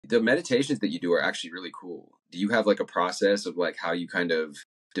the meditations that you do are actually really cool. Do you have like a process of like how you kind of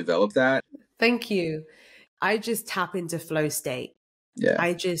develop that? Thank you. I just tap into flow state. Yeah.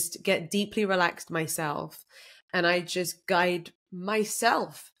 I just get deeply relaxed myself, and I just guide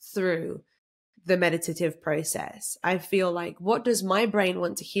myself through the meditative process. I feel like, what does my brain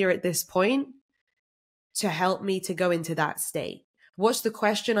want to hear at this point to help me to go into that state? What's the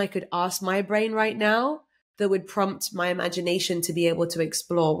question I could ask my brain right now that would prompt my imagination to be able to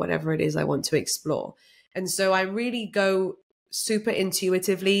explore whatever it is I want to explore? And so I really go super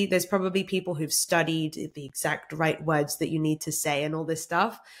intuitively. There's probably people who've studied the exact right words that you need to say and all this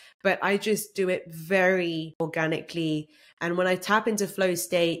stuff, but I just do it very organically. And when I tap into flow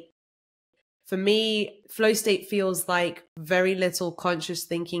state, for me, flow state feels like very little conscious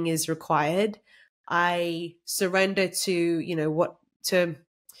thinking is required. I surrender to, to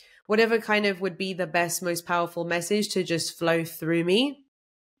whatever kind of would be the best, most powerful message to just flow through me.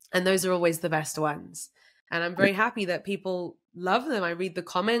 And those are always the best ones. And I'm very happy that people love them. I read the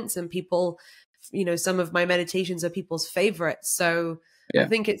comments and people, some of my meditations are people's favorites. So I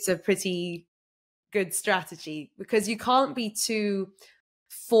think it's a pretty good strategy, because you can't be too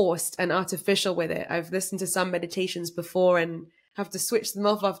forced and artificial with it. I've listened to some meditations before and have to switch them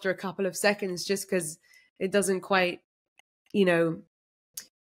off after a couple of seconds just because it doesn't quite,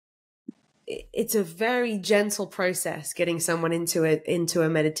 it's a very gentle process getting someone into a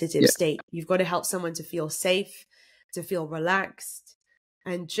meditative state. You've got to help someone to feel safe, to feel relaxed,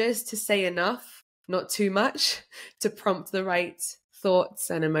 and just to say enough, not too much, to prompt the right thoughts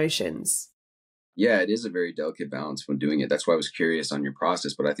and emotions. Yeah, it is a very delicate balance when doing it. That's why I was curious on your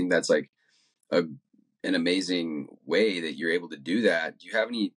process, but I think that's like an amazing way that you're able to do that. Do you have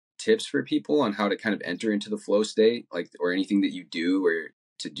any tips for people on how to kind of enter into the flow state, like, or anything that you do or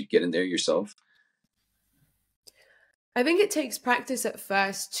to get in there yourself? I think it takes practice at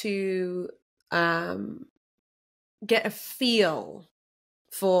first to get a feel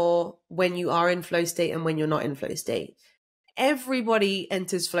for when you are in flow state and when you're not in flow state. Everybody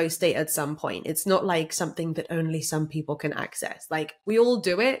enters flow state at some point. It's not like something that only some people can access. Like, we all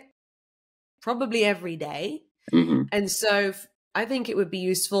do it probably every day. Mm-hmm. And so I think it would be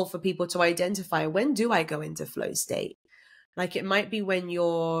useful for people to identify, when do I go into flow state? Like, it might be when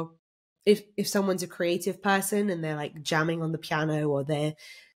if someone's a creative person and they're like jamming on the piano, or they're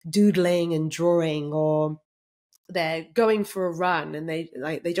doodling and drawing, or they're going for a run and they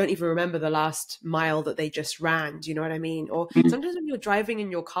don't even remember the last mile that they just ran. Do you know what I mean? Or sometimes when you're driving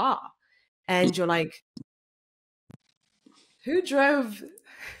in your car and you're like, who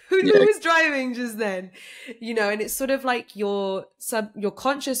was driving just then? And it's sort of like your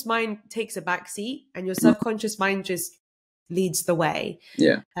conscious mind takes a back seat and your subconscious mind just leads the way.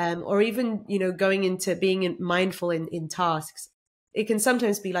 Yeah. Or even, going into being mindful in tasks. It can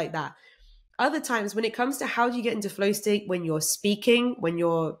sometimes be like that. Other times, when it comes to how do you get into flow state, when you're speaking, when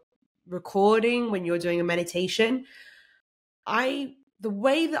you're recording, when you're doing a meditation, the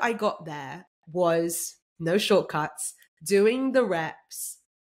way that I got there was no shortcuts, doing the reps,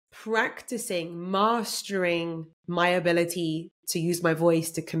 practicing, mastering my ability to use my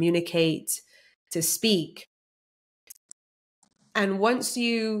voice, to communicate, to speak. And once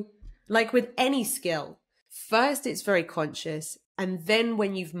you, like with any skill, first it's very conscious. And then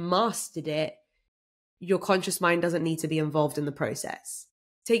when you've mastered it, your conscious mind doesn't need to be involved in the process.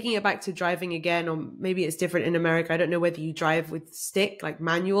 Taking it back to driving again, or maybe it's different in America. I don't know whether you drive with stick, like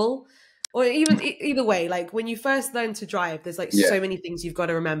manual, or even either way. Like, when you first learn to drive, there's like so many things you've got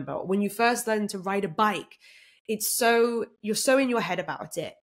to remember. When you first learn to ride a bike, you're so in your head about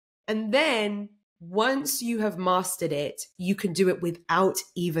it. And then once you have mastered it, you can do it without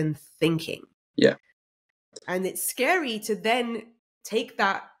even thinking. Yeah. And it's scary to then take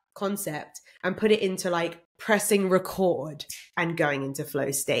that concept and put it into like pressing record and going into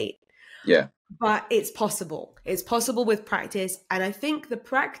flow state. Yeah. But it's possible. It's possible with practice. And I think the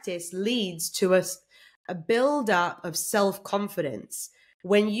practice leads to a build-up of self-confidence.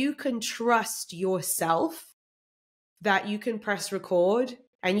 When you can trust yourself that you can press record,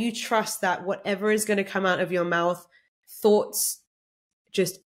 and you trust that whatever is going to come out of your mouth, thoughts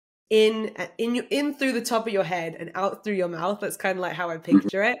just in through the top of your head and out through your mouth. That's kind of like how I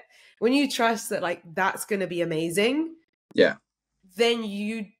picture it. When you trust that, like, that's going to be amazing. Yeah. Then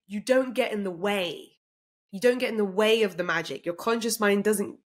you don't get in the way. You don't get in the way of the magic. Your conscious mind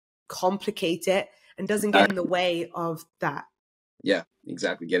doesn't complicate it and doesn't get in the way of that. Yeah,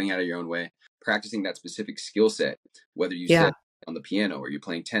 exactly. Getting out of your own way. Practicing that specific skill set, whether you sit on the piano or you're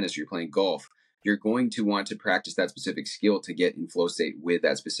playing tennis or you're playing golf, you're going to want to practice that specific skill to get in flow state with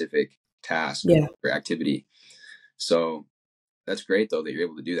that specific task or activity. So That's great though that you're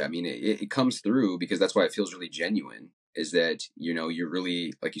able to do that. I mean, it comes through because that's why it feels really genuine. Is that you're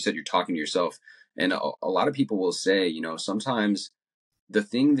really, like you said, you're talking to yourself, and a lot of people will say, sometimes the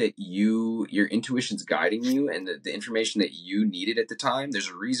thing that your intuition's guiding you, and the information that you needed at the time, there's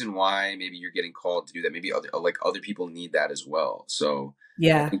a reason why maybe you're getting called to do that. Maybe other people need that as well. So I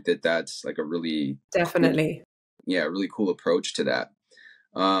Yeah, think that that's like a really cool, definitely. yeah, really cool approach to that.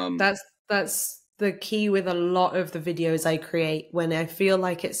 Um, That's the key with a lot of the videos I create when I feel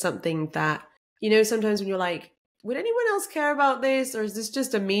like it's something that, sometimes when you're like, would anyone else care about this? Or is this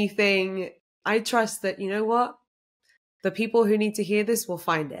just a me thing? I trust that, you know what? The people who need to hear this will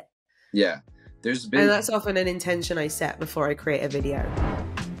find it. yeah, there's And been that's often an intention I set before I create a video.